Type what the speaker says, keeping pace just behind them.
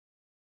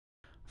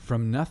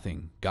From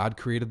nothing, God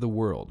created the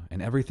world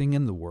and everything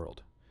in the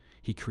world.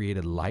 He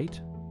created light,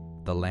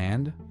 the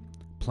land,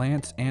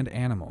 plants, and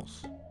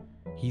animals.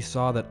 He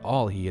saw that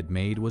all he had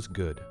made was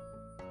good.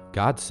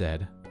 God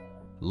said,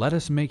 "Let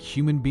us make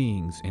human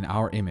beings in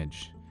our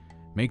image,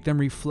 make them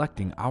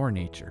reflecting our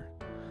nature,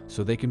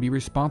 so they can be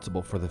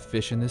responsible for the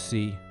fish in the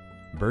sea,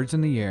 birds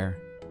in the air,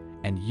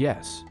 and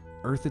yes,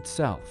 earth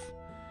itself,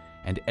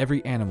 and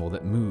every animal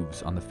that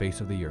moves on the face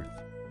of the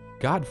earth."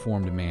 God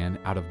formed man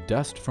out of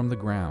dust from the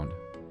ground.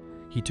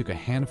 He took a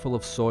handful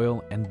of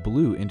soil and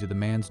blew into the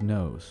man's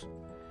nose,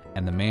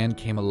 and the man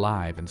came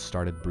alive and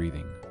started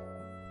breathing.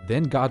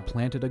 Then God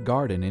planted a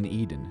garden in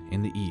Eden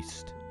in the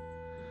east.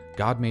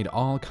 God made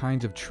all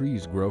kinds of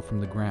trees grow from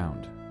the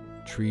ground,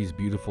 trees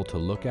beautiful to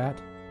look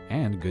at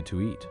and good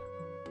to eat.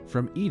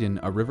 From Eden,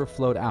 a river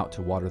flowed out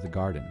to water the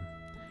garden.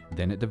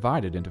 Then it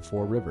divided into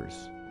 4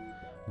 rivers.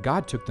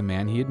 God took the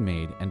man he had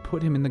made and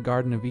put him in the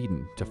Garden of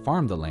Eden to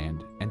farm the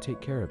land and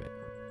take care of it.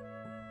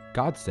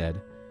 God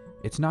said,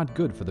 "It's not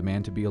good for the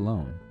man to be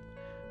alone."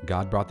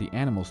 God brought the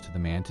animals to the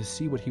man to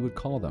see what he would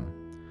call them.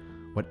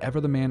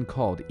 Whatever the man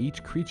called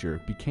each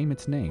creature became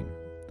its name.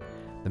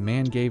 The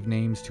man gave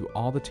names to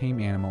all the tame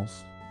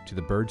animals, to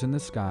the birds in the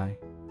sky,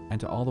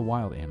 and to all the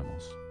wild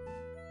animals.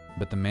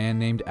 But the man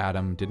named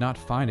Adam did not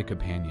find a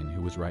companion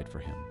who was right for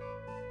him.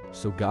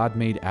 So God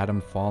made Adam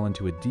fall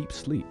into a deep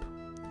sleep.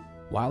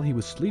 While he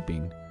was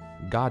sleeping,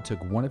 God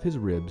took one of his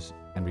ribs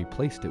and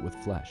replaced it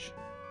with flesh.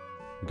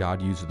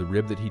 God used the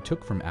rib that he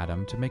took from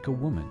Adam to make a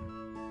woman,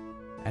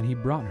 and he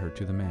brought her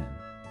to the man.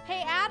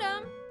 Hey,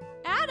 Adam!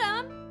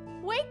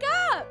 Adam! Wake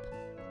up!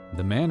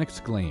 The man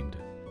exclaimed,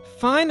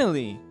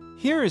 "Finally,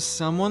 here is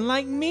someone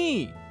like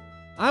me.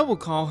 I will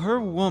call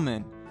her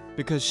woman,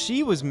 because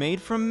she was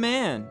made from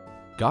man."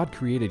 God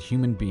created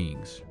human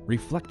beings,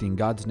 reflecting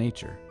God's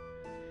nature.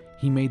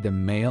 He made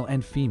them male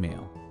and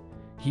female.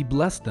 He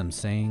blessed them,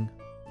 saying,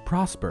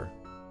 "Prosper,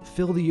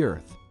 fill the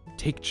earth,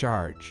 take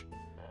charge."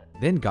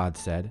 Then God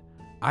said,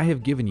 "I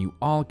have given you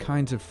all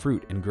kinds of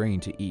fruit and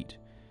grain to eat,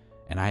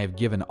 and I have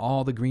given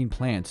all the green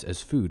plants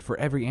as food for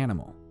every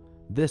animal.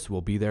 This will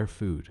be their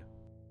food."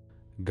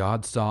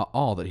 God saw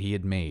all that he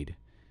had made,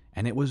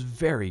 and it was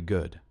very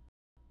good.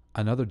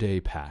 Another day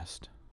passed.